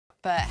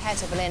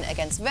Hertha Berlin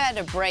against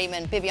Werder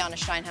Bremen. Bibiana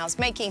Steinhaus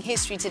making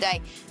history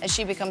today as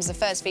she becomes the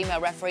first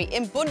female referee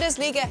in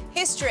Bundesliga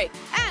history.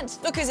 And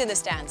look who's in the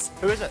stands.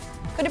 Who is it?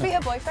 Could it be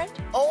her boyfriend?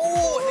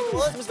 Oh, I think it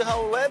was Mr.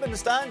 Howell Webb in the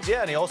stands.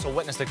 Yeah, and he also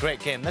witnessed a great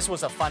game. This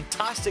was a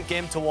fantastic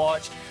game to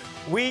watch.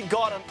 We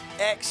got an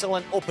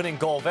excellent opening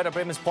goal. Werder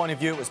Bremen's point of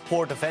view, it was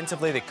poor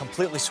defensively. They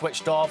completely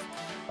switched off.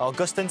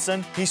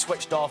 Augustinsson, he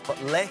switched off,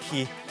 but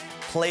Leckie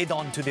played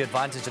on to the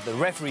advantage that the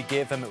referee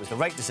gave him. It was the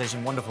right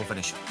decision. Wonderful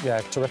finish.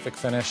 Yeah, terrific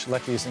finish.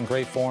 Leckie's in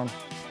great form.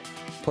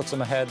 Puts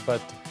him ahead, but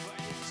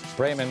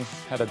Bremen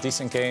had a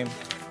decent game.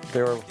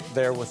 They were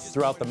there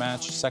throughout the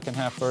match, second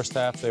half, first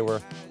half. They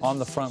were on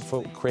the front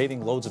foot,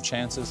 creating loads of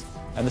chances,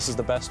 and this is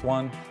the best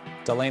one.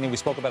 Delaney, we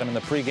spoke about him in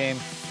the pregame.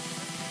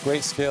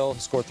 Great skill,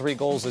 scored 3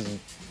 goals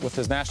with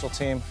his national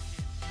team.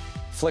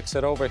 Flicks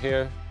it over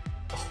here,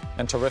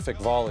 and terrific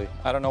volley.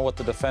 I don't know what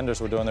the defenders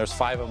were doing. There's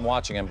 5 of them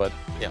watching him, but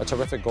a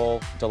terrific goal.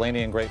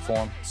 Delaney in great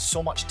form.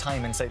 So much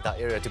time inside that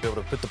area to be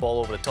able to put the ball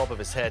over the top of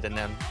his head and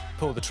then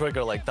pull the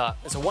trigger like that.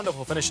 It's a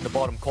wonderful finish in the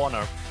bottom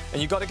corner.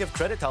 And you've got to give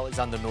credit to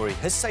Alexander Nouri.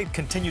 His side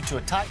continued to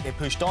attack. They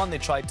pushed on. They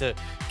tried to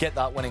get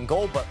that winning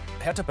goal, but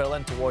Hertha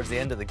Berlin towards the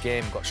end of the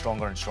game got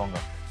stronger and stronger.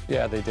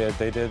 Yeah, they did.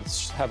 They did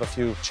have a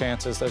few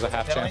chances. There's a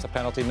half chance, a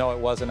penalty. No, it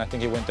wasn't. I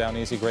think he went down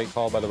easy. Great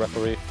call by the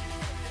referee.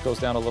 Goes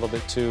down a little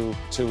bit too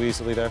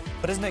easily there.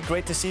 But isn't it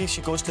great to see?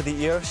 She goes to the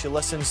ear, she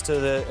listens to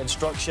the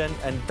instruction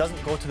and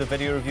doesn't go to the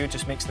video review,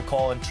 just makes the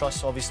call and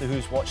trusts obviously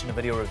who's watching the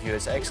video review.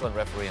 It's excellent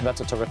refereeing.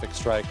 That's a terrific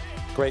strike.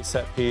 Great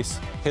set piece.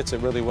 Hits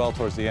it really well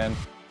towards the end.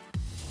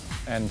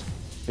 And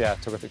yeah,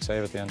 terrific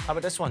save at the end. How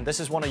about this one? This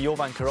is one of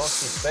Jovan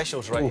Karowski's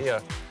specials right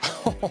here.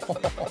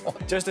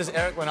 Just as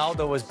Eric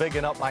Ronaldo was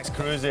bigging up Max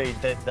Kruse, he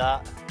did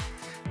that.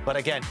 But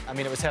again, I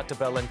mean, it was Hertha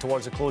Berlin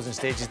towards the closing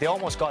stages. They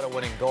almost got a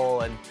winning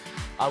goal, and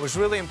I was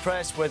really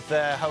impressed with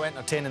how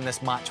entertaining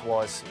this match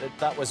was.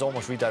 That was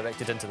almost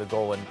redirected into the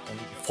goal, and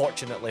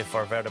fortunately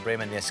for Werder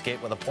Bremen, they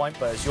escaped with a point.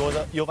 But as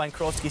Jovan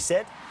Karowski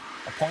said,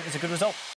 a point is a good result.